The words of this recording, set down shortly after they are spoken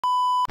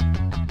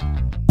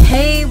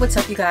Hey, what's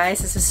up you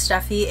guys? This is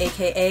Steffi,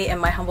 aka In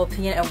My Humble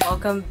Opinion, and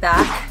welcome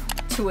back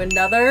to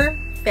another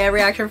Fan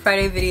Reaction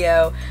Friday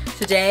video.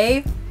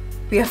 Today,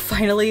 we have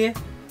finally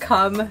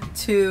come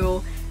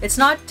to, it's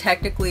not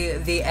technically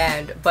the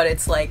end, but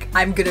it's like,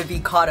 I'm gonna be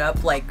caught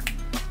up like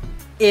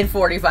in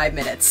 45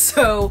 minutes.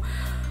 So,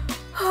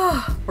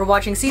 we're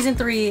watching season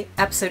 3,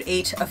 episode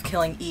 8 of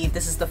Killing Eve.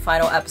 This is the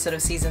final episode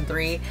of season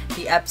 3.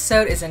 The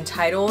episode is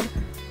entitled,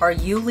 Are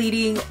You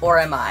Leading or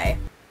Am I?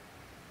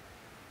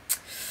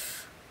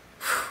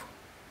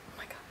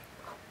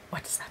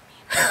 What does that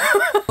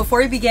mean? Before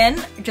we begin,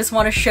 I just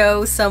want to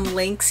show some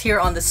links here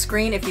on the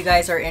screen if you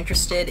guys are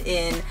interested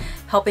in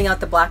helping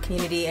out the Black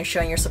community and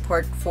showing your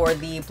support for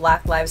the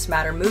Black Lives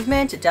Matter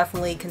movement.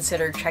 Definitely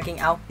consider checking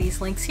out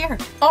these links here.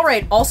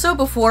 Alright, also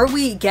before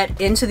we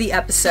get into the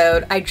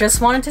episode, I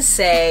just wanted to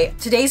say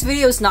today's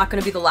video is not going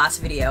to be the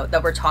last video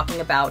that we're talking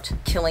about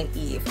Killing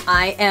Eve.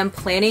 I am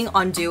planning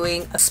on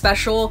doing a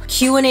special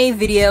Q&A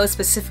video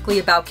specifically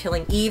about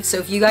Killing Eve, so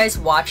if you guys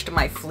watched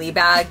my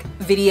Fleabag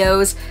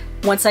videos,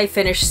 once I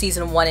finished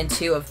season 1 and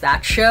 2 of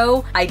that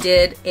show, I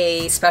did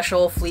a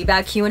special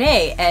Fleabag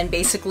Q&A, and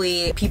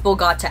basically people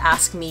got to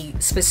ask me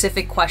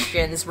specific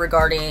questions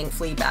regarding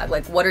Fleabag.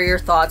 Like, what are your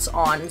thoughts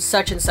on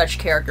such and such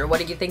character? What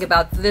did you think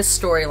about this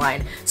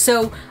storyline?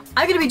 So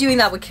I'm gonna be doing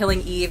that with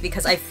Killing Eve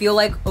because I feel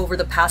like over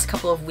the past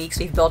couple of weeks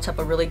we've built up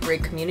a really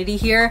great community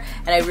here,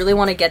 and I really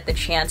want to get the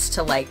chance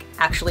to like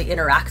actually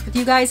interact with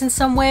you guys in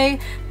some way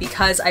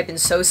because I've been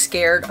so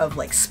scared of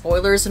like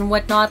spoilers and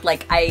whatnot.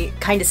 Like, I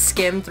kind of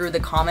skim through the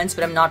comments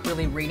but I'm not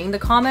really reading the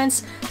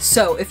comments.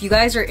 So if you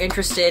guys are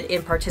interested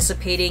in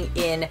participating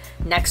in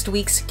next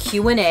week's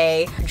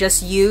Q&A,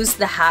 just use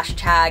the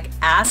hashtag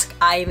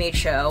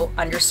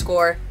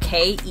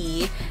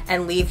AskIMHO_KE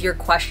and leave your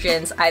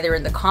questions either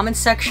in the comments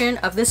section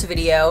of this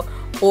video,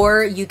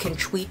 or you can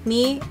tweet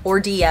me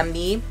or DM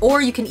me, or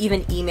you can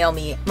even email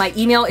me. My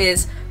email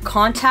is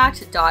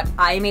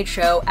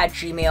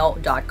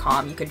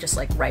contact.imho@gmail.com. You could just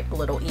like write a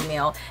little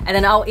email and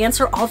then I'll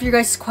answer all of your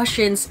guys'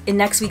 questions in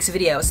next week's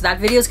video. So that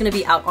video is going to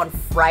be out on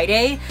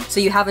Friday, so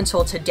you have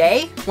until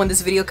today when this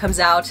video comes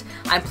out.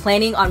 I'm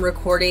planning on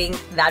recording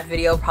that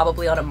video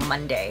probably on a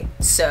Monday.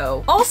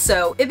 So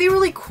also, it'd be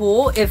really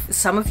cool if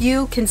some of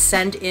you can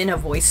send in a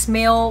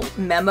voicemail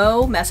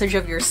message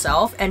of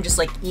yourself and just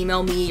like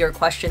email me your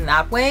question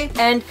that way.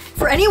 And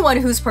for anyone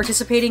who's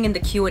participating in the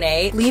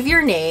Q&A, leave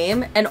your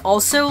name and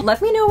also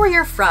let me know where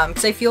you're from,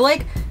 because I feel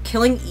like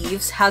Killing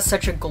Eve has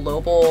such a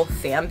global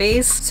fan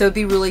base, so it'd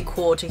be really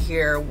cool to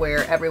hear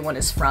where everyone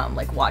is from,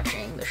 like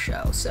watching the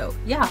show. So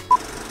yeah.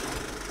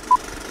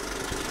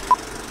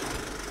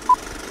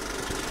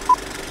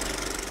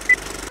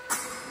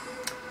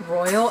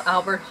 Royal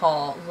Albert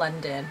Hall,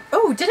 London.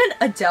 Oh, didn't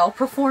Adele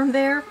perform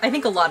there? I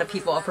think a lot of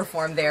people have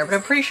performed there, but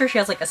I'm pretty sure she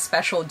has like a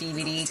special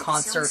DVD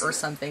concert or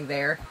something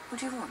there. What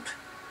do you want?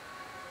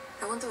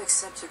 I want to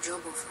accept your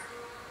job offer.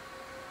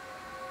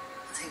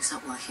 Things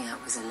not working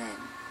out with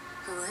Elaine.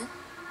 Who then?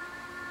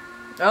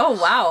 Oh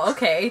wow,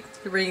 okay.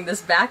 You're bringing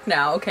this back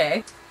now,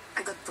 okay.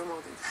 I got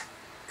promoted.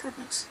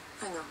 Goodness,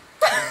 I know.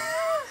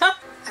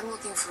 I'm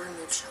looking for a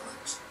new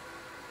challenge.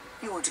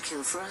 You want to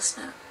kill for us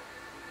now?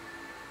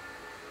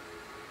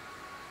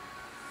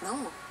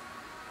 No,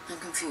 I'm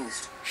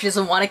confused. She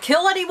doesn't want to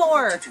kill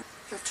anymore!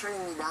 You're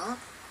turning me down?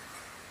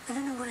 I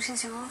don't know what it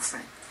is you're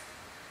offering.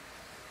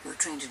 You're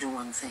trained to do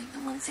one thing,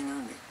 and one thing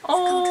only.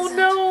 Oh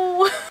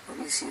no! What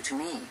use you to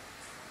me?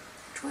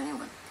 To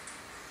anyone.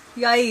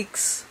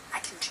 Yikes. I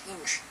can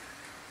change.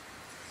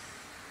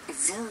 If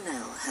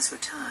Villanelle has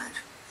retired,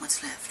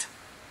 what's left?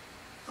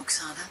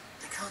 Oksana?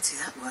 I can't see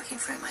that working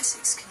for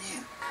MI6, can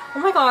you? Oh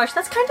my gosh,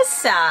 that's kind of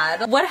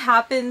sad. What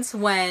happens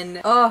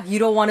when, you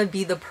don't want to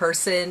be the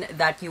person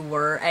that you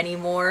were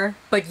anymore,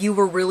 but you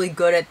were really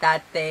good at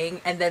that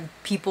thing, and then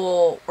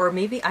people, or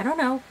maybe, I don't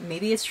know,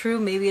 maybe it's true,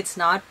 maybe it's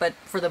not, but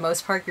for the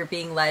most part, you're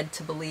being led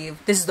to believe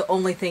this is the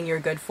only thing you're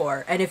good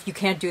for, and if you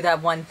can't do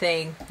that one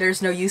thing,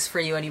 there's no use for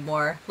you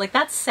anymore. Like,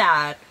 that's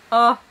sad.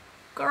 Oh,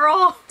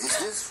 girl. Is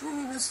this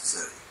really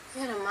necessary?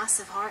 You had a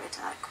massive heart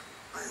attack.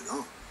 I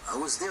know. I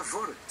was there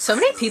for it. So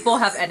many people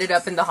have ended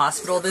up in the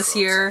hospital this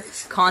year.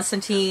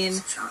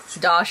 Konstantin,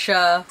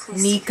 Dasha,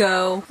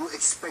 Nico. Who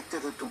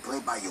expected her to play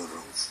by your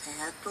rules? I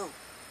had to.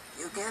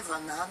 You gave her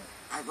none.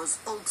 I was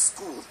old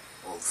school.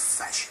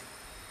 Old-fashioned.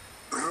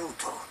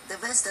 Brutal. The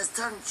West has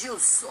turned you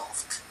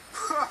soft.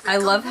 I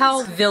love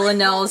how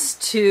Villanelle's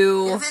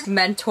two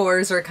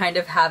mentors are kind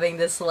of having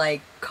this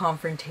like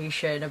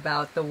confrontation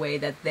about the way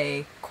that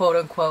they quote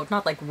unquote,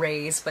 not like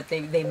raise, but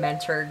they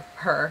mentored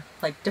her,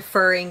 like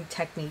deferring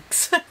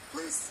techniques.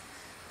 Please,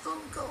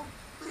 don't go,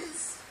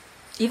 please.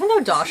 Even though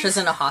Dasha's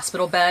in a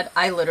hospital bed,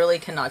 I literally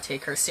cannot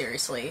take her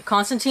seriously.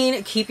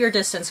 Konstantin, keep your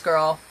distance,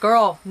 girl.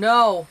 Girl,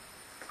 no.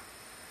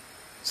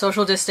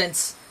 Social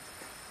distance.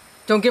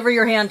 Don't give her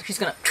your hand, she's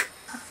gonna...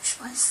 I wish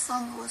my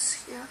son was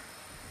here.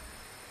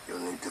 You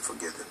need to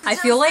forget it. I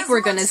feel like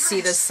we're gonna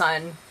see the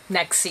son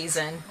next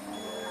season.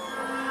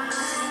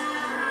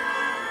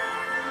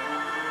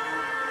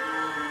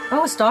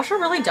 Oh, is Dasha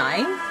really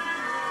dying?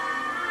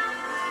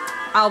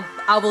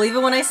 I'll believe it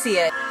when I see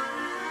it.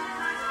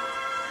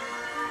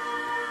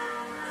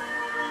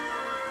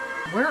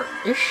 Where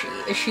is she?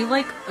 Is she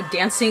like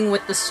dancing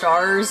with the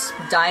stars,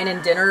 dine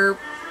and dinner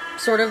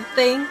sort of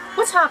thing?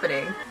 What's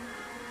happening?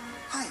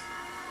 Hi.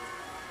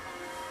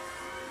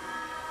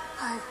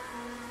 Hi.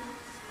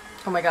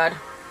 Oh my god.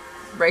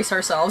 Brace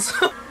ourselves.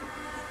 How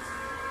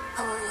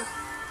are you?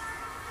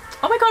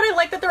 Oh my god, I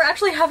like that they're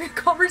actually having a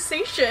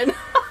conversation.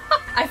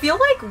 I feel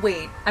like,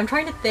 wait, I'm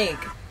trying to think.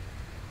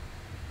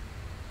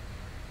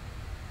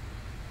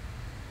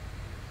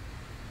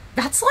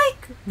 That's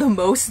like the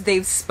most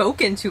they've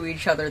spoken to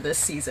each other this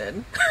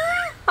season.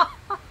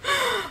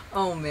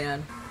 Oh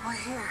man. We're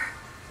here.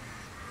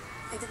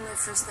 I did my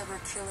first ever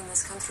kill in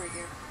this country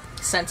here.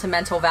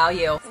 Sentimental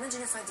value.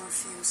 Imagine if I'd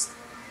refused.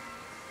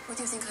 What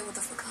do you think I would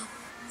have become?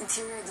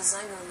 Interior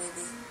designer,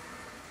 maybe.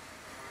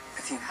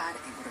 If you had,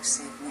 it would have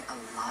saved me a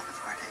lot of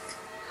heartache.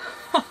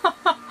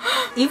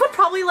 Eve would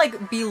probably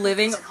like be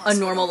living a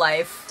normal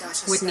life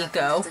with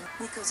Nico.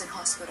 Nico's in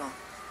hospital.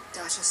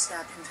 Dasha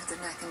stabbed him through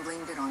the neck and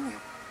blamed it on you.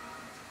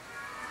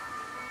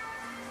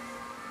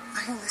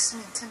 Are you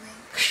listening to me?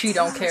 She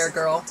don't care,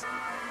 girl.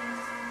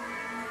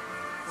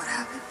 What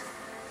happened?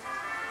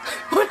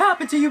 What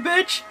happened to you,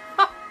 bitch?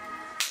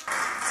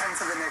 Time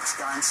for the next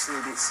dance,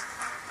 ladies.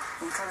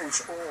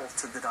 Encourage all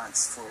to the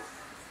dance floor.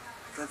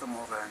 Rhythm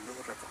over and no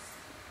rhythm.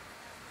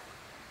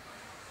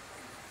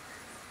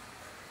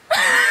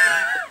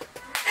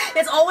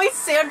 It's always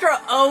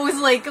Sandra Oh's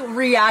like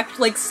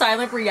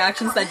silent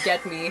reactions that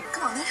get me.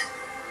 Come on then.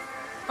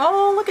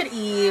 Oh, look at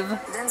Eve.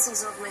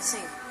 Dancing's not my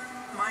thing.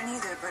 Mine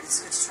either, but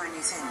it's good to try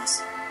new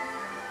things.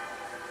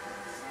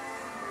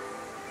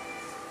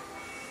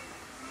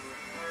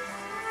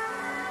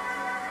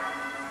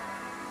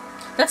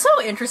 That's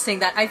so interesting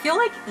that I feel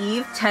like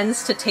Eve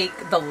tends to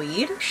take the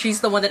lead.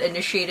 She's the one that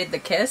initiated the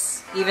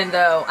kiss, even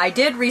though I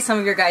did read some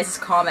of your guys'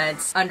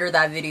 comments under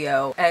that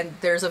video, and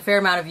there's a fair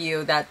amount of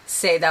you that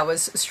say that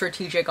was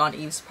strategic on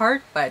Eve's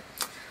part, but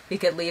we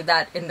could leave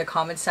that in the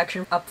comments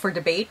section up for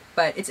debate.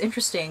 But it's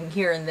interesting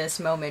here in this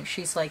moment,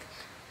 she's like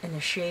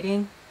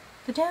initiating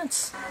the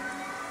dance.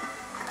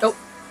 Oh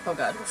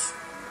god.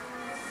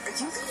 Are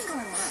you leaving or am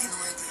I? No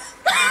idea.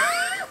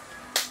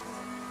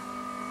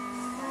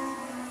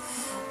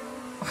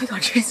 Oh my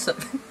god, she's so,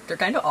 they're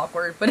kind of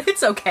awkward, but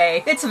it's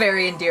okay. It's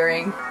very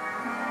endearing. Do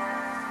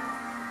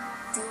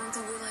you want to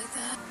go like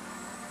that?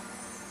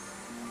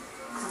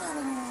 Not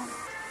anymore.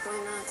 Why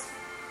not?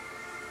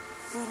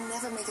 We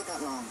never make it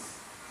that long.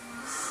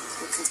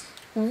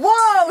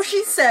 Whoa!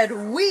 She said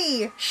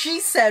we! She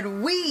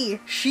said we!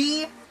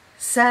 She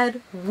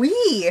said we!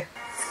 I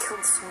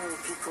killed so many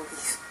people,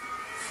 Eve.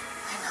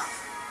 I know.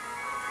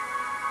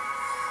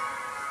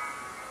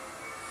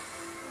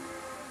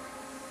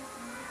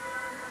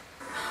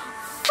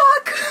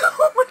 Fuck!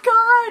 Oh my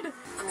god!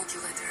 I'll meet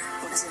you later.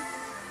 What is it?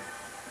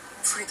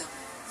 Freedom.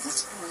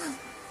 What's going on?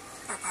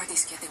 Our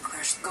party's getting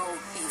crashed. Go,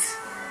 Eve.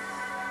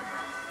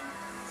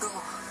 Go.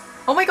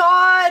 Oh my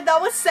god! That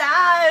was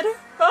sad!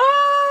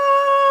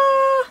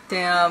 Ah!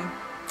 Damn.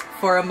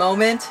 For a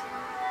moment,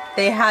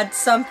 they had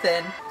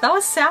something. That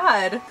was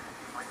sad.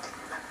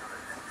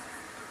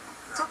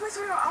 Talk me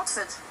through your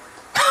outfit.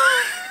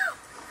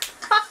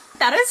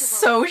 That is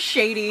so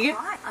shady.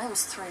 I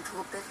was trying to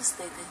look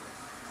devastating.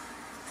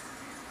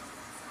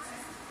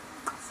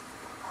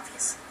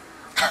 Obvious.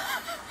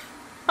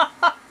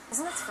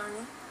 Isn't it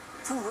funny?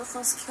 Two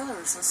ruthless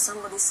killers and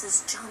somebody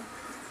says jump.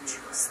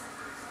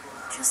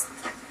 Just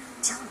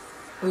jump.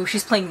 Ooh,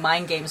 she's playing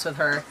mind games with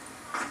her.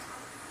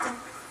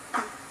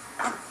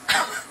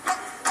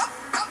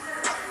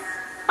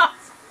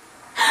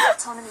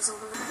 Autonomy's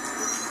over.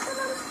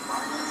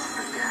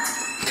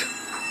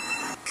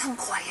 Come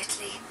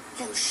quietly,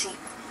 little sheep.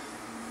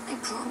 I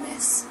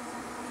promise.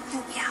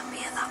 You'll be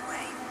happier that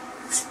way.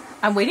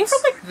 I'm waiting for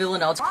like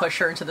Villanelle to push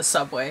her into the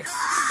subway.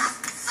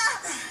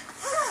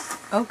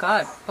 Oh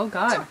god. Oh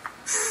god.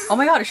 Oh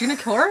my god, is she gonna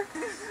kill her?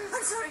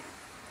 I'm sorry.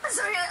 I'm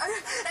sorry.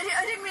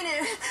 I didn't mean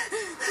it.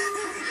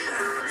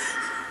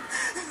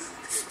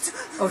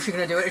 Oh, is she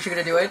gonna do it? Is she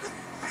gonna do it?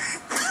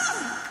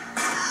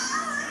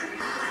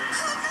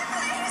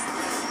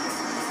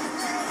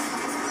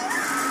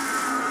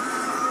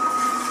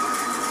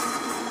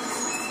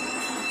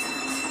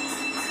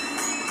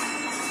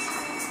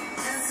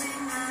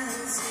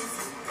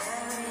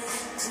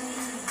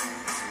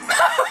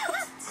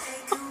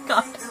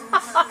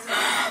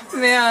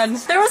 Man,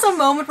 there was a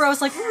moment where I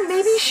was like,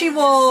 maybe she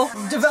will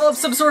develop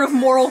some sort of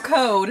moral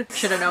code.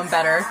 Should have known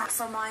better.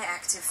 For my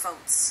active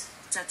faults,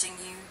 judging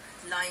you,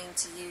 lying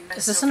to you.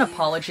 Is this an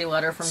apology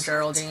letter from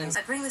Geraldine?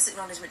 I bring this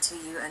acknowledgement to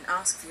you and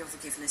ask for your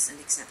forgiveness and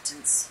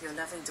acceptance. Your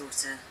loving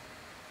daughter,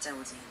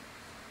 Geraldine.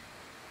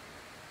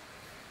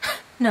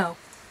 No.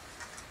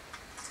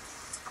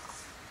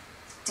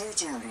 Dear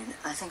Geraldine,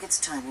 I think it's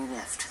time you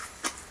left.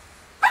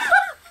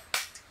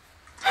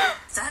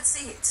 That's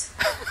it.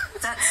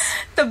 That's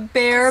the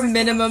bare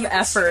minimum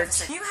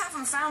effort. You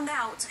haven't found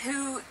out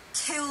who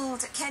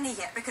killed Kenny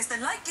yet, because the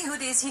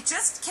likelihood is he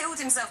just killed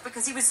himself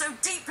because he was so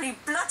deeply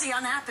bloody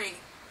unhappy.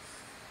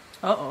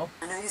 Uh-oh.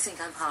 I know you think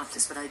I'm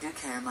heartless, but I do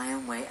care in my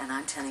own way, and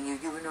I'm telling you,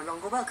 you are no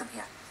longer welcome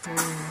here.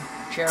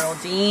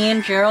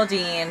 Geraldine.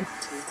 238. 15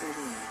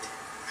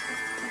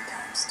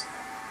 times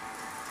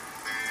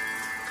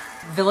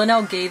 2.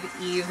 Villanelle gave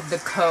Eve the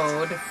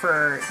code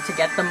to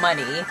get the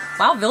money.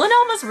 Wow,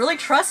 Villanelle must really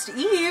trust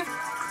Eve.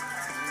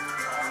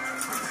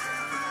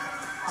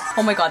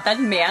 Oh my god, that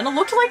man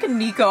looked like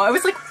Nico. I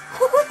was like,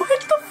 what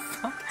the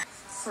fuck?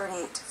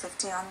 38 to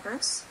 50 on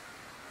Bruce.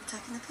 You're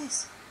taking the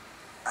piece.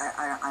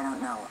 I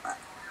don't know.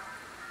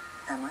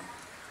 Am I?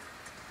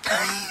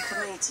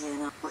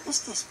 Comedian. What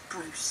is this,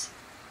 Bruce?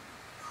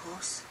 A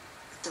horse?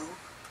 A dog?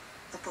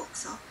 A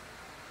boxer?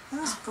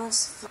 Who's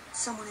Bruce?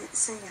 Someone at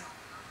see you.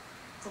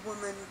 A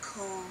woman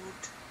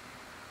called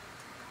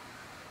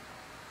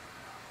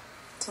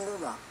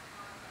Tallulah.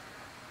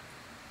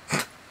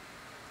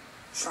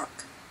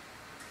 Shark.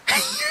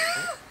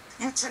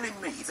 You telling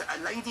me that a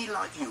lady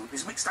like you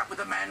is mixed up with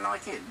a man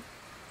like him?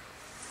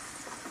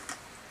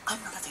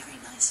 I'm not a very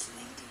nice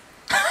lady.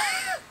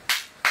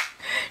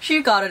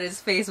 She got it, his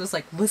face was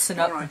like, listen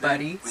up, All right,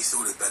 buddy. We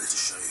thought it better to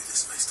show you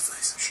this face to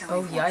face.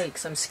 Oh,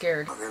 yikes, I'm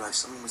scared. I realised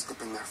someone was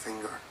dipping their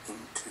finger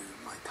into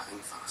my time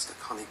fasted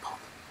honey pot.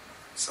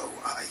 So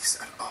I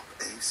set up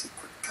a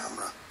secret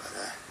camera. But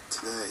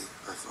today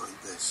I find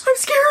this. I'm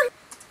scared!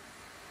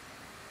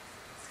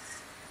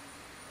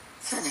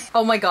 Funny.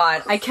 Oh my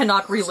god, I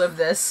cannot relive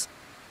this.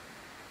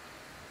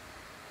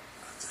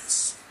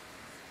 This.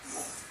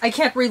 More. I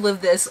can't relive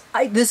this.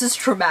 This is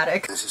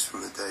traumatic. This is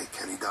from the day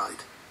Kenny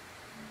died.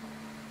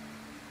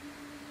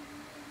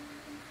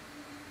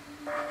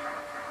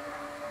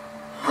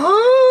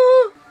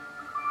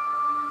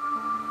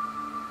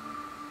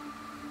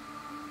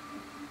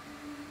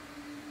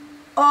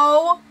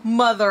 Oh,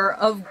 mother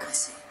of... I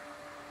see.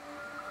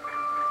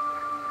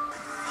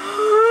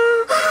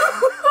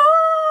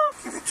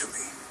 Give it to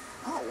me.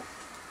 Oh.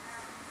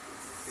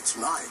 It's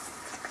mine.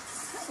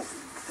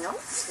 No.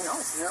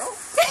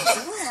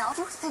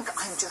 You think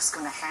I'm just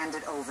going to hand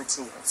it over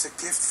to you? It's a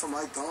gift for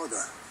my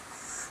daughter.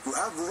 You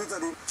have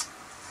literally...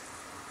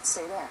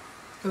 Stay there.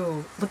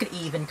 Ooh, look at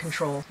Eve in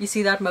control. You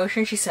see that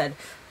motion? She said,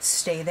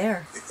 stay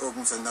there. It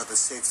opens another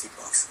safety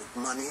box with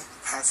money,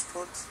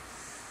 passport,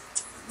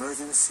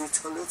 emergency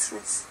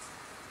toiletries.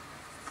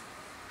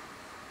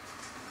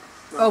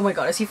 Oh my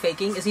god, is he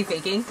faking? Is he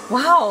faking?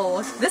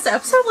 Wow, this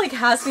episode like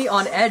has me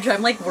on edge.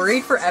 I'm like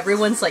worried for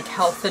everyone's like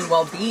health and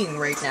well-being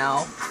right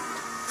now.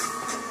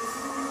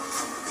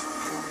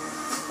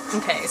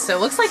 Okay, so it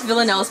looks like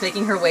Villanelle is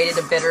making her way to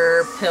the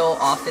Bitter Pill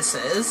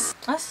offices.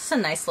 Oh, this is a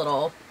nice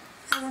little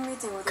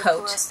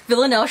coat.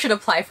 Villanelle should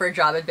apply for a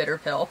job at Bitter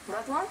Pill.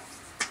 That one?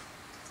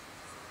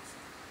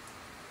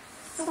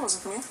 That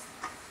wasn't me.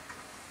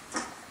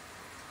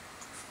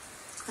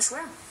 I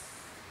swear.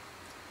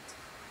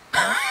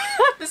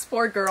 This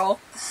poor girl.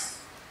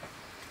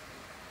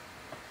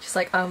 She's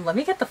like, let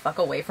me get the fuck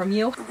away from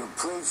you. Would you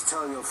please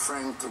tell your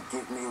friend to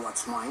give me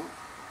what's mine?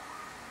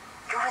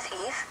 You're with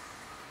Eve?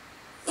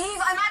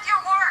 Eve, I'm at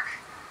your work!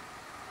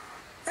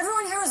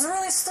 Everyone here is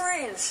really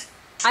strange.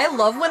 I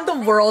love when the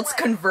worlds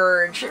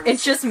converge. It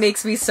just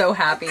makes me so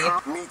happy.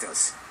 Meet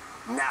us.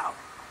 Now.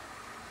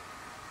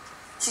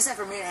 She said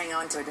for me to hang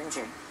on to her, didn't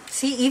she?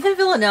 See, even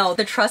Villanelle,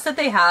 the trust that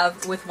they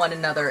have with one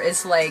another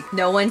is like,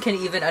 no one can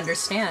even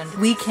understand.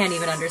 We can't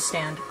even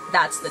understand.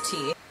 That's the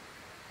tea.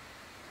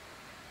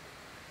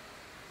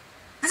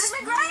 This has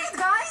been great,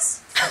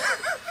 guys!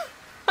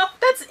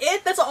 That's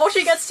it? That's all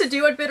she gets to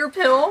do at Bitter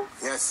Pill?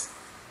 Yes.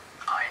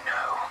 I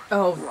know.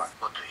 Oh.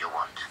 What do you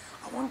want?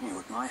 I want you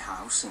at my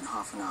house in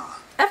half an hour.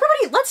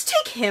 Everybody, let's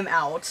take him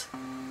out.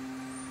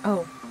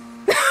 Oh.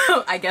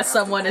 I guess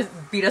someone has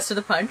beat us to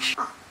the punch.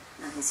 Ah,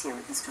 now he's here,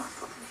 we can start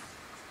properly.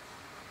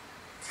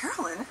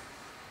 Carolyn?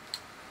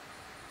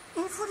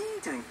 Eve, what are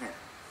you doing here?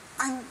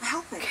 I'm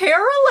helping.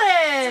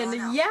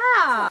 Carolyn!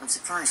 Yeah! I'm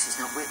surprised she's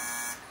not with...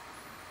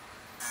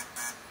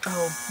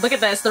 Oh, look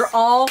at this. They're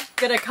all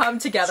gonna come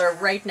together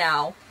right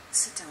now.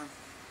 Sit down.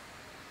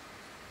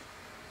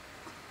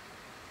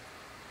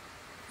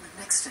 I'm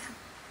next to him.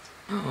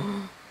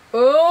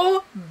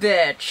 Oh,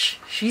 bitch.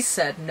 She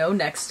said no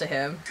next to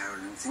him.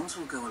 Carolyn, things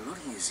will go a lot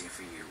easier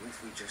for you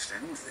if we just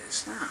end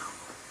this now.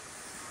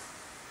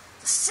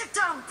 Sit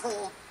down,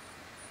 Paul!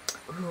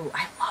 Ooh,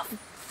 I love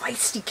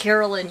feisty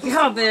Carolyn.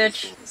 Yeah,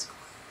 bitch.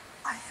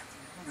 I have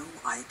no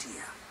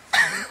idea.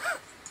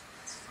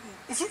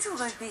 If you two are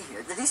going to be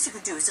here, the least you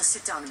could do is just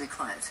sit down and be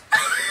quiet.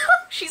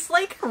 She's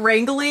like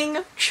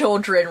wrangling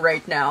children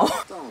right now.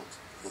 Don't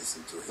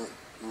listen to him.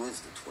 He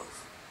is the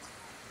 12th.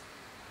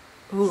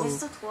 Ooh. He's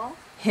the 12th?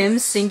 Him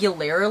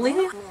singularly?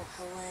 No,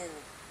 Helen.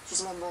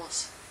 She's my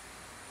boss.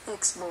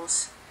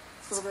 Ex-boss.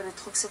 It was a very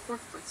toxic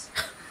workplace.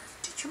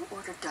 Did you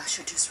order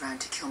Dasha just ran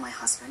to kill my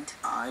husband?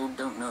 I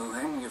don't know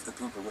any of the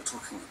people we're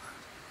talking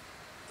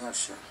about.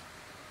 Dasha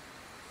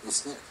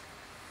is dead.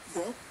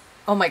 Dead?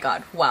 Oh my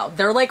god, wow.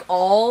 They're like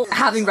all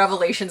having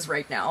revelations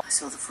right now. I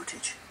saw the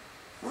footage.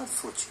 What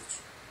footage?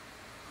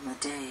 On the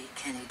day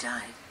Kenny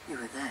died, you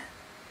were there.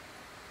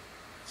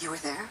 You were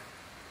there?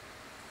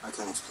 I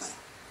can explain.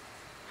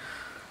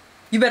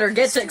 You better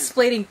get to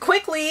explaining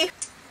quickly!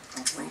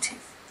 I'm waiting.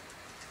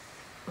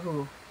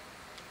 Ooh.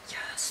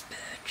 Yes,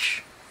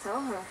 bitch.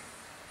 Tell her.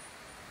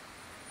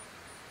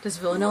 Does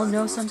Villanelle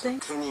know something?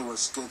 Kenny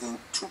was getting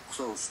too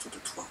close to the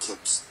truck.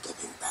 Kept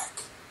stepping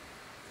back.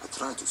 I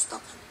tried to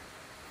stop him,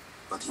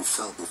 but he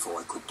fell before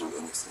I could do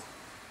anything.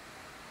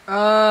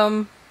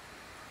 I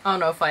don't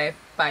know if I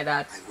buy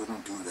that. I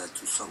wouldn't do that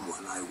to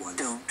someone I once...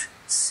 Don't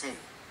say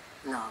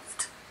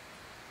loved.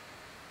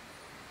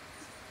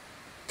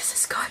 This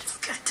is good.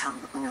 Get down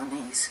on your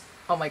knees.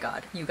 Oh my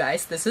god, you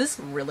guys, this is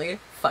really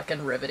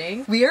fucking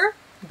riveting. We're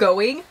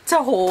going to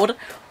hold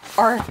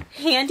our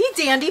handy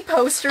dandy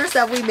posters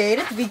that we made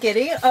at the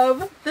beginning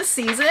of the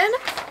season.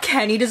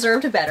 Kenny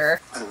deserved better.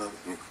 I love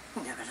you.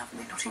 You never loved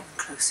me, not even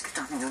close. Get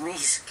down on your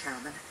knees,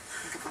 Carolyn.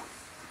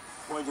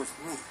 Why just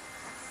me?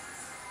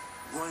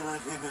 Why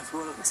not him as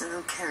well? Because I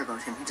don't care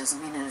about him. He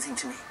doesn't mean anything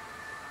to me.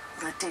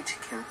 But I did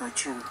care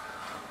about you.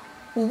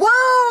 Whoa!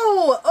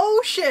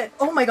 Oh shit!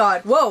 Oh my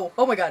god. Whoa!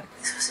 Oh my god.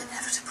 This was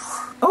inevitable.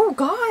 Oh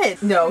god!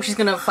 No, she's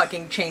gonna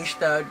fucking change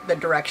the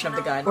direction of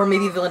the gun. Or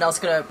maybe Villanelle's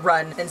gonna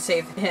run and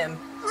save him.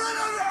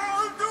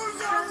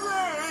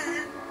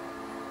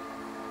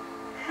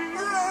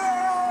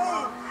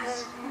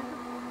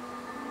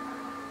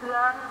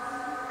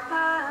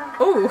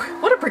 Oh,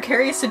 what a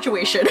precarious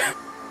situation.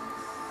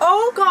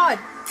 Oh god!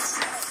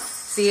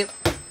 See?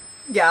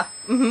 Yeah.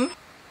 Mm-hmm.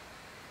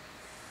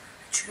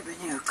 It should have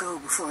been you. Go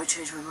before I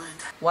change my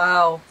mind.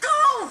 Wow.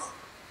 Go!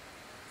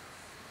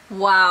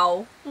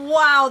 Wow.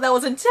 Wow, that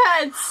was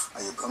intense!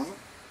 Are you coming?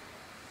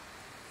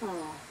 No.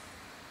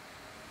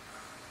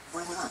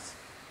 Why not?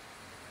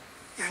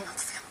 You're not the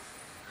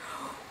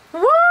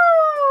film.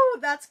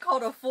 Woo! That's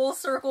called a full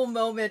circle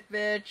moment,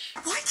 bitch.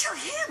 Why kill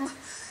him?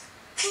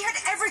 He had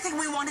everything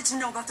we wanted to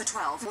know about the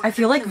 12. I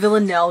feel like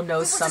Villanelle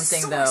knows It was a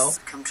something, though. source.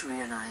 Come to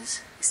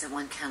realize is that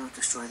one cannot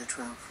destroy the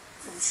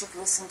 12. You should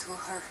listen to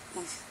her,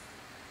 Eve.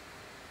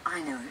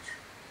 I know it.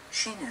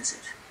 She knows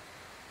it.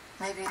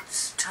 Maybe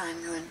it's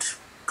time you went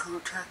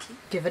cold turkey.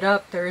 Give it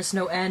up, there is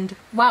no end.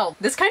 Wow,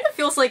 this kind of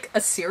feels like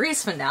a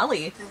series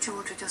finale. Don't you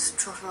want to just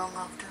trot along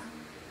after?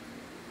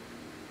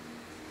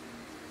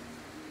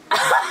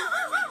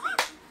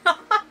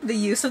 The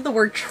use of the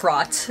word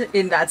trot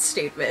in that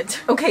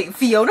statement. Okay,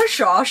 Fiona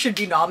Shaw should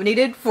be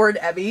nominated for an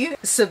Emmy.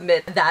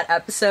 Submit that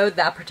episode,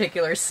 that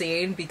particular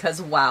scene,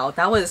 because wow,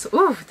 that was,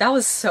 ooh, that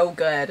was so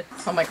good.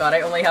 Oh my god, I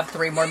only have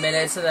 3 more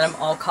minutes and then I'm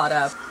all caught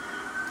up.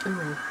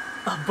 Ooh,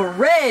 a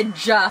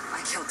bridge! I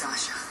killed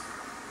Dasha.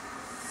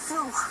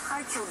 No,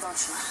 I killed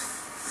Dasha.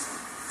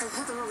 I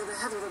hit her over the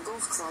head with a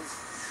golf club.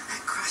 I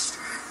crushed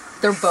her.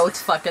 They're both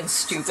fucking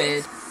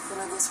stupid. But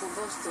I guess we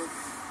both did.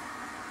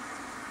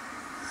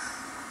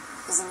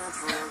 Isn't that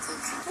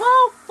romantic?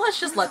 Well, let's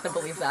just let them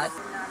believe that.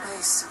 I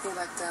used to be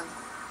like them.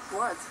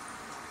 What?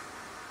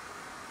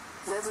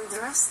 Leather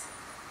dressed?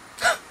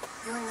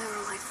 You were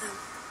never like them.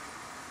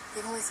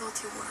 You only thought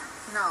you were.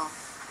 No.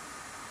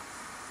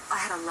 I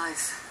had a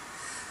life.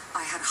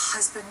 I had a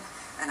husband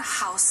and a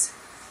house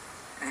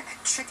and a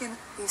chicken.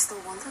 You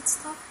still want that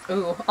stuff?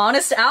 Ooh,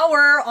 honest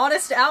hour!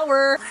 Honest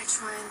hour! When I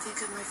try and think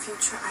of my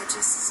future, I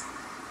just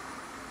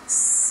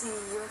see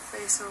your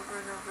face over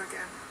and over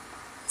again.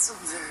 So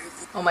very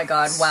beautiful. Oh my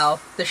god, wow.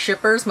 The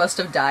shippers must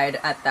have died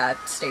at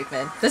that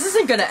statement. This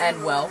isn't gonna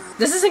end well.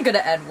 This isn't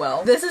gonna end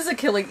well. This is a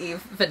Killing Eve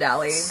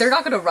finale. They're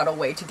not gonna run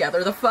away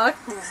together, the fuck?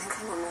 Do you think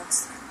I'm a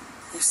monster?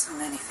 There's so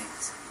many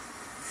things.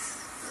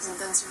 Doesn't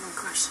answer my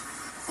question.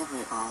 I think we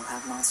all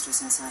have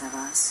monsters inside of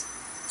us.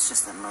 It's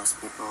just that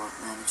most people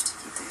manage to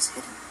keep theirs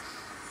hidden.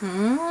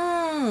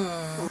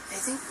 I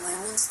think my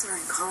monster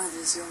in college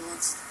is your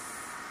monster.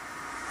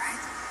 Right?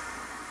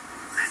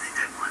 I think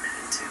I wanted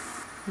it too.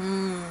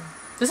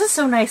 This is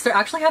so nice. They're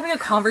actually having a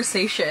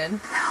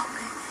conversation. Help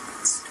me.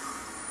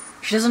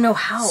 Stop. She doesn't know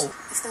how.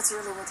 If that's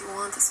really what you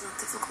want, it's not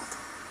difficult.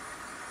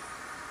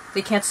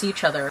 They can't see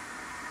each other.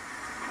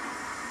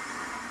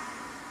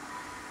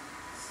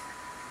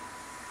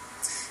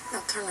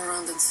 Now turn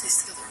around and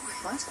face the other way.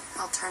 What?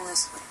 I'll turn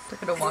this way. They're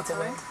gonna walk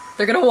Anytime. away.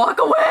 They're gonna walk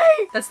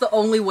away! That's the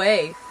only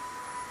way.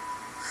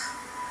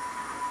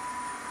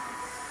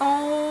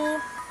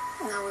 Oh.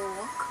 Now we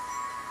walk,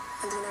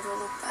 and you never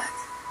look back.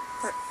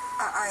 But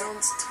I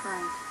don't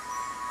turn.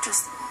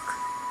 Just walk.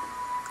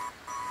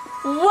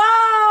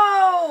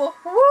 Wow!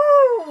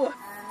 Woo!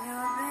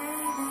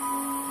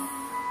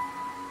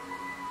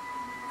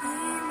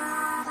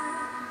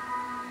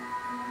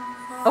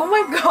 Oh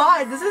my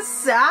god, this is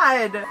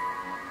sad!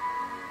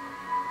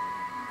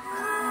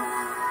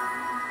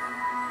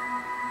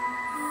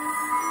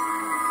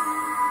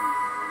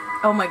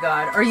 Oh my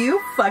god, are you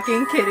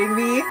fucking kidding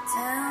me?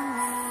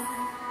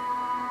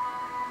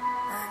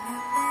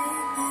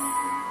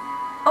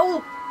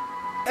 Oh,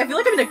 I feel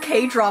like I'm in a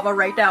K-drama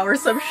right now or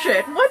some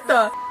shit. What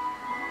the?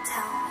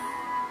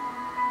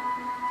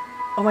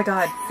 Oh my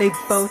god, they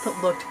both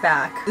looked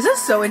back. This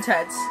is so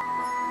intense.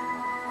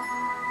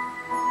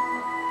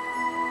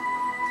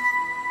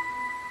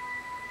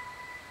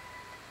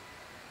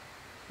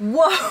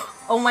 Whoa!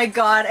 Oh my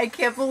god, I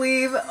can't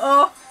believe,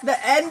 oh, the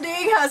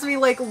ending has me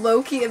like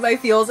low-key in my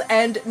feels,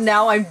 and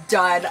now I'm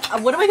done.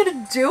 What am I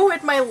gonna do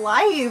with my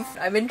life?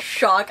 I'm in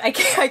shock. I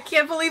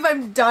can't believe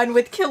I'm done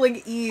with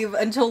killing Eve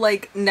until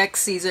like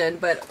next season,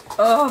 but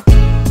oh.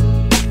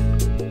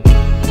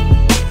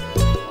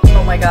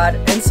 Oh my god,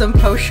 and some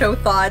post-show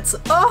thoughts.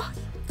 Oh,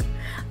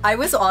 I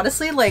was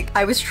honestly like,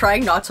 I was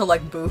trying not to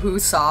like boohoo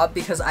sob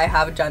because I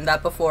have done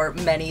that before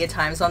many a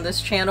times on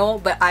this channel,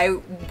 but I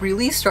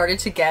really started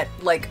to get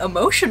like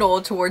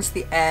emotional towards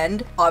the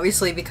end,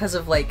 obviously because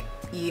of like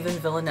Eve and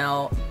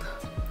Villanelle.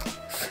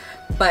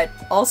 But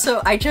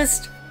also I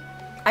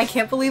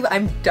can't believe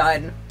I'm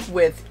done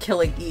with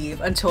killing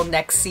Eve until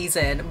next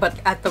season, but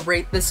at the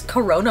rate this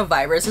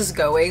coronavirus is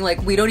going,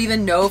 like we don't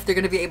even know if they're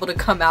gonna be able to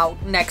come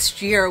out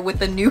next year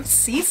with a new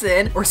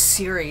season or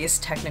series,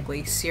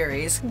 technically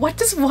series. What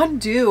does one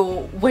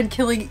do when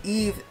killing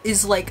Eve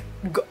is like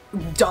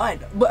done?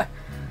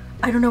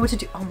 I don't know what to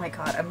do. Oh my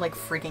god, I'm like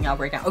freaking out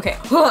right now. Okay,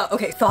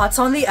 okay, thoughts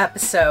on the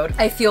episode.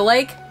 I feel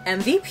like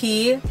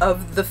MVP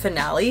of the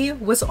finale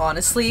was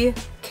honestly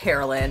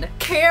Carolyn.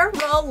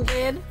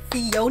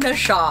 Fiona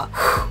Shaw.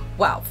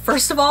 Wow,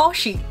 first of all,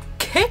 she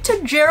kicked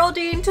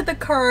Geraldine to the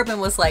curb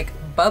and was like,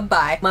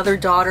 bye-bye.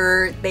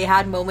 Mother-daughter, they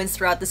had moments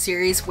throughout the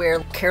series where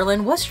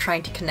Carolyn was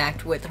trying to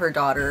connect with her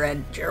daughter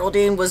and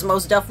Geraldine was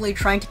most definitely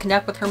trying to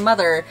connect with her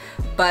mother,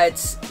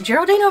 but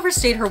Geraldine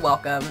overstayed her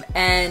welcome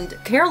and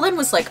Carolyn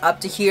was like up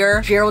to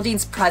here.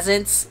 Geraldine's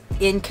presence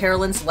in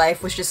Carolyn's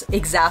life was just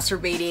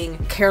exacerbating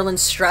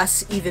Carolyn's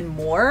stress even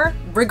more.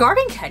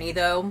 Regarding Kenny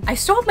though, I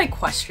still have my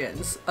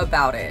questions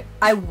about it.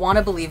 I want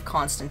to believe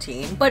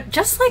Konstantin, but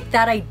just like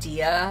that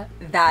idea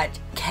that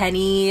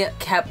Kenny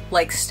kept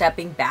like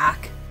stepping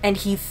back and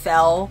he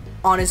fell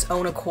on his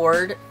own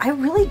accord, I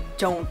really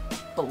don't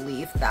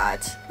believe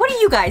that. What do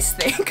you guys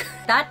think?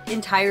 That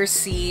entire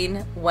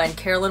scene when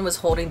Carolyn was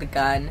holding the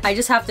gun, I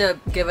just have to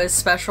give a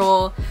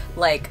special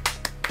like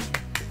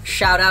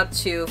shout out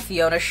to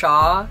Fiona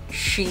Shaw.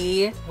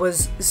 She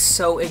was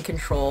so in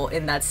control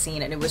in that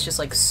scene and it was just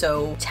like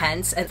so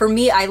tense. And for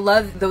me, I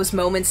love those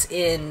moments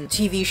in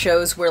TV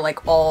shows where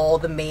like all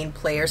the main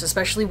players,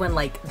 especially when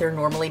like they're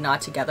normally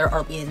not together,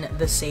 are in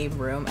the same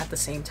room at the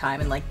same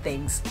time and like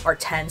things are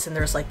tense and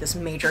there's like this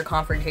major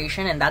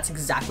confrontation, and that's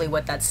exactly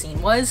what that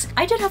scene was.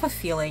 I did have a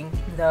feeling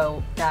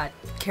though that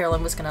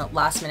Carolyn was gonna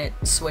last minute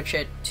switch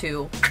it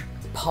to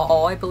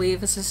Paul, I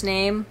believe is his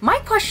name. My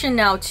question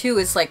now too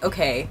is like,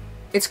 okay,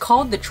 it's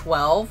called the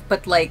 12,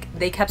 but like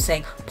they kept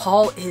saying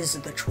Paul is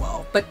the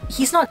 12, but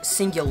he's not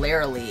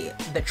singularly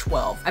the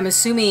 12. I'm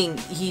assuming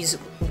he's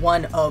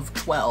one of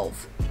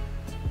 12.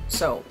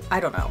 So I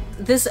don't know.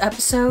 This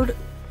episode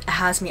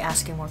has me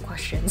asking more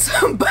questions.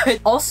 But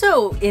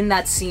also in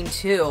that scene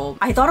too,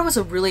 I thought it was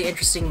a really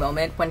interesting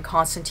moment when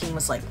Konstantin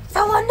was like,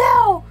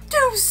 Villanelle,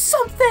 do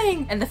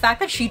something! And the fact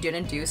that she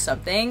didn't do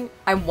something,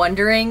 I'm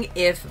wondering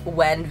if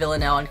when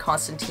Villanelle and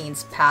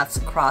Konstantin's paths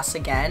cross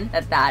again,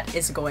 that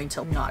is going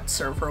to not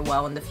serve her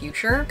well in the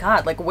future.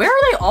 God, like where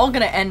are they all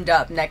gonna end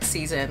up next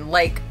season?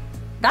 Like,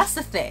 that's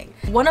the thing.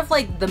 One of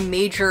like the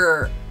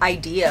major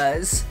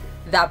ideas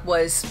that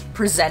was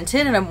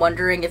presented, and I'm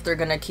wondering if they're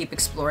gonna keep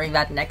exploring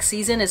that next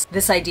season, is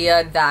this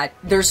idea that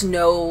there's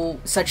no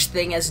such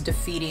thing as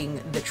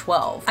defeating the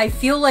 12. I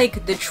feel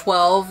like the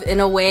 12 in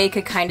a way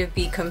could kind of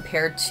be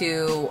compared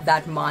to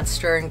that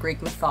monster in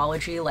Greek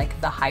mythology, like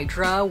the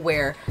Hydra,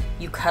 where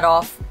you cut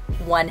off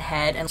one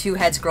head and two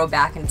heads grow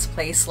back in its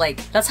place.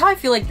 Like, that's how I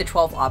feel like the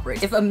 12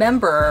 operate. If a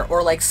member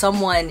or like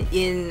someone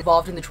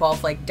involved in the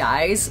 12 like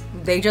dies,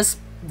 they just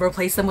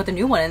replace them with a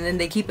new one and then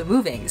they keep it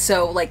moving.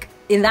 So like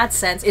in that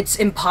sense, it's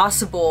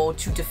impossible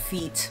to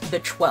defeat the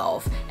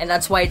 12, and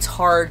that's why it's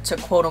hard to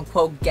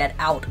quote-unquote get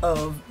out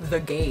of the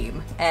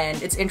game.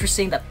 And it's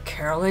interesting that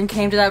Carolyn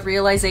came to that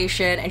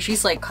realization, and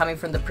she's like coming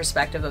from the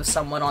perspective of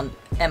someone on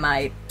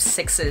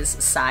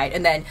MI6's side,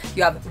 and then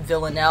you have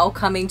Villanelle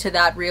coming to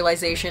that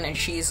realization, and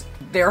she's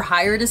their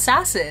hired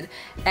assassin,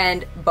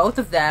 and both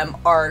of them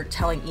are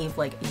telling Eve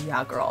like,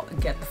 yeah girl,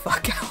 get the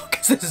fuck out,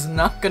 because this is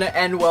not gonna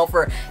end well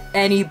for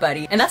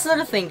anybody. And that's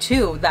another thing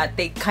too that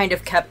they kind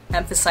of kept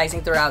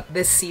emphasizing throughout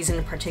this season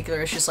in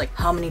particular. It's just like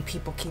how many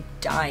people keep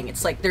dying.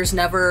 It's like there's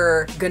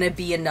never gonna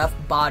be enough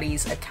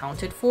bodies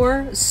accounted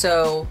for.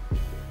 So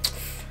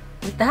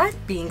with that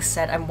being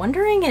said, I'm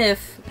wondering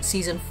if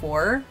season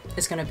 4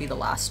 is gonna be the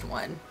last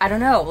one. I don't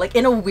know, like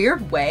in a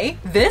weird way,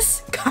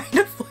 this kind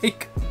of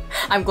like,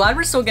 I'm glad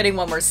we're still getting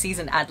one more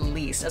season at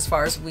least as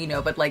far as we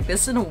know, but like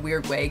this in a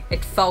weird way,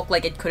 it felt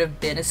like it could have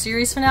been a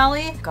series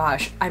finale.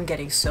 Gosh, I'm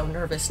getting so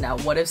nervous now.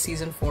 What if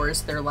season 4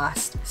 is their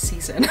last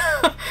season?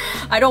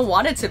 I don't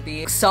want it to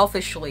be,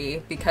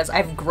 selfishly, because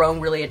I've grown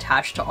really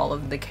attached to all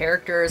of the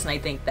characters and I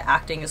think the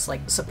acting is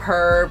like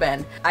superb,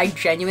 and I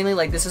genuinely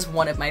like, this is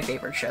one of my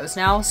favorite shows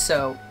now,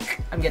 so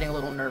I'm getting a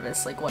little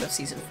nervous, like what if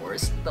season 4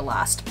 is the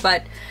last?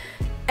 But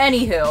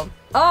anywho,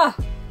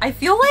 I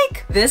feel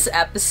like this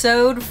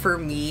episode for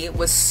me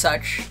was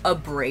such a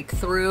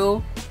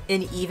breakthrough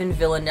in Eve and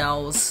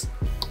Villanelle's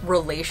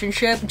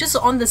relationship, just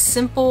on the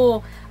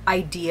simple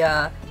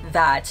idea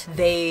that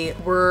they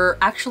were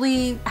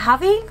actually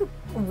having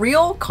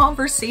real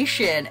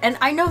conversation. And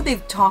I know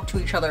they've talked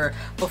to each other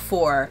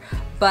before,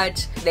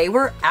 but they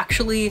were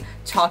actually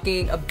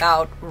talking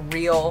about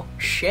real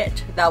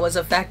shit that was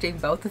affecting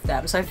both of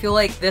them. So I feel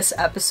like this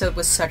episode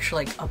was such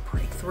like a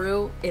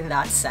breakthrough in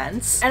that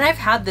sense. And I've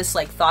had this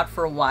like thought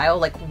for a while,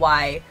 like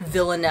why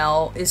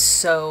Villanelle is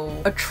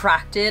so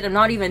attracted. I'm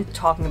not even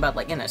talking about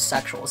like in a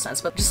sexual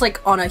sense, but just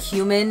like on a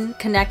human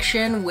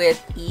connection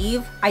with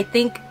Eve. I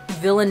think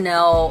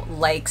Villanelle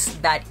likes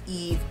that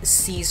Eve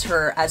sees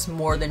her as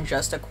more than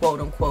just a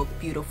quote-unquote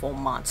beautiful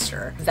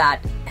monster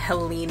that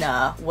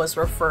Helena was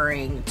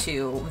referring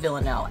to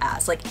Villanelle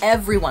as. Like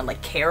everyone,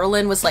 like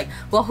Carolyn was like,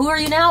 well, who are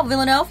you now,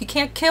 Villanelle? If you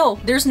can't kill,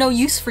 there's no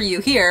use for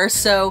you here.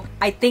 So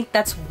I think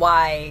that's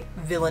why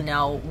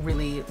Villanelle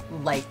really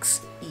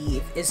likes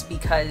Eve, is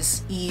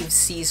because Eve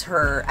sees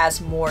her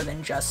as more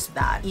than just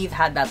that. Eve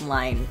had that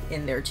line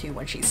in there too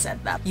when she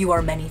said that, you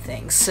are many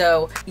things.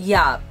 So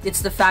yeah,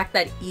 it's the fact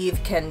that Eve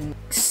can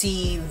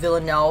see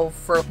Villanelle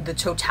for the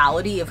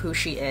totality of who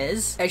she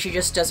is, and she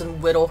just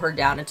doesn't whittle her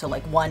down into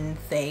like one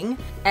thing.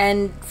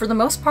 And for the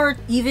most part,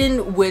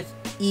 even with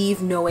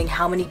Eve knowing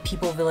how many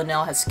people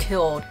Villanelle has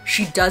killed,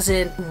 she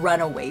doesn't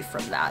run away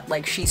from that.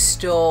 Like she's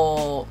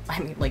still, I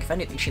mean, like if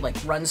anything, she like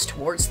runs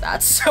towards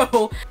that.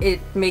 So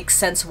it makes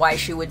sense why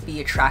she would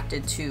be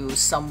attracted to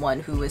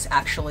someone who is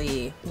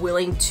actually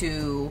willing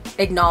to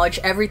acknowledge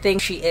everything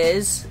she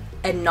is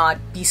and not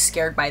be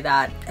scared by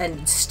that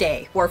and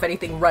stay, or if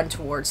anything, run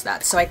towards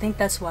that. So I think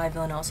that's why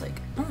Villanelle's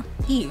like, oh,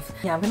 Eve.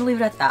 Yeah, I'm gonna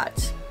leave it at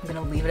that. I'm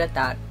gonna leave it at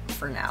that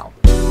for now.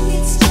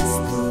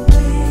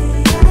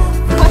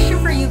 Question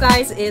for you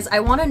guys is,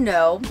 I want to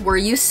know, were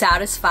you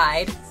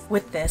satisfied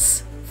with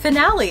this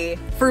finale?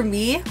 For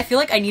me, I feel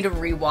like I need to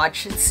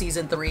rewatch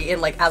season 3 in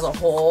like as a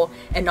whole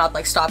and not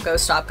like stop go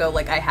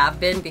like I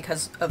have been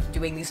because of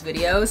doing these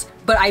videos.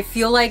 But I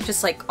feel like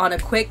just like on a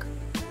quick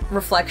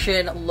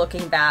reflection,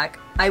 looking back,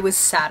 I was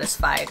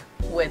satisfied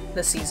with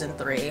the season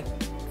 3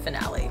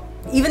 finale.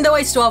 Even though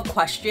I still have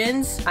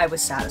questions, I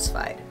was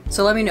satisfied.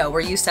 So let me know, were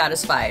you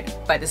satisfied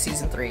by the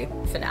season 3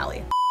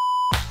 finale?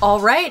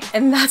 Alright,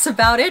 and that's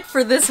about it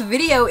for this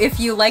video.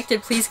 If you liked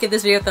it, please give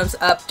this video a thumbs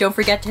up. Don't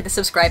forget to hit the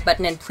subscribe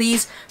button, and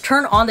please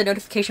turn on the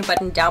notification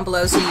button down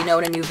below so you know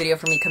when a new video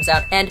from me comes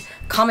out, and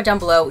comment down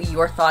below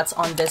your thoughts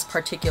on this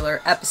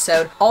particular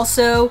episode.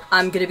 Also,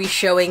 I'm gonna be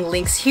showing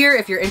links here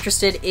if you're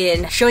interested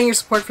in showing your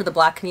support for the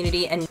Black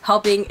community and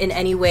helping in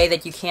any way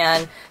that you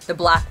can the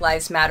Black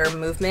Lives Matter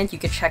movement. You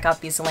can check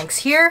out these links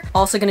here.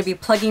 Also gonna be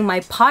plugging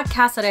my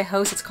podcast that I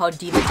host. It's called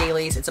Diva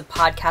Dailies. It's a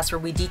podcast where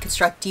we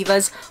deconstruct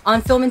divas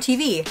on film and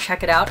TV.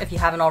 Check it out if you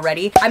haven't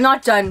already. I'm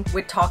not done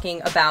with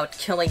talking about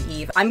Killing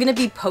Eve. I'm gonna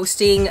be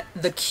posting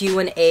the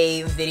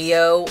Q&A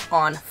video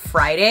on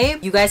Friday.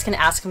 You guys can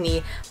ask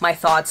me my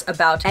thoughts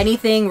about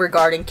anything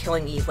regarding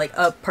Killing Eve, like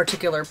a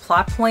particular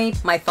plot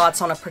point, my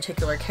thoughts on a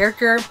particular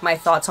character, my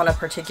thoughts on a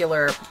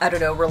particular, I don't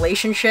know,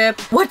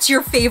 relationship. What's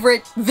your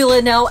favorite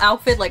Villanelle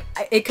outfit? Like,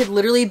 it could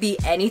literally be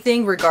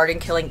anything regarding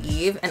Killing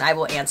Eve and I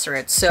will answer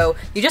it. So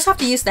you just have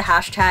to use the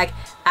hashtag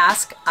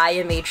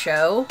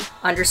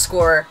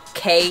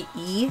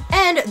AskIMHO_KE.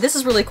 And this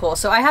is really cool.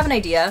 So I have an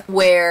idea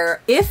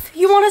where if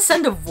you want to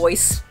send a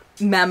voice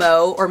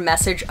memo or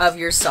message of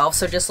yourself,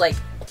 so just like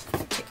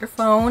take your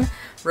phone,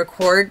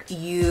 record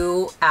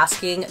you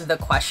asking the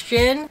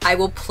question, I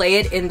will play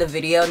it in the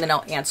video and then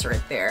I'll answer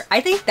it there. I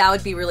think that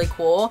would be really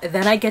cool.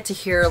 Then I get to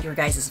hear your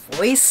guys'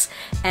 voice,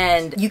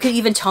 and you can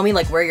even tell me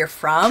like where you're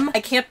from.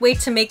 I can't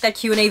wait to make that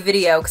Q&A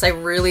video because I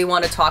really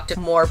want to talk to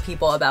more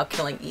people about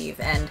Killing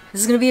Eve, and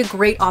this is gonna be a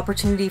great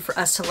opportunity for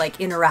us to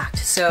like interact.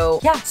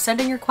 So yeah,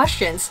 send in your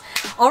questions.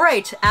 All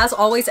right, as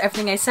always,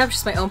 everything I said,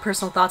 just my own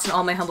personal thoughts and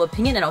all my humble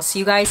opinion, and I'll see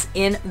you guys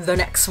in the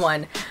next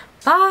one.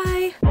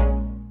 Bye!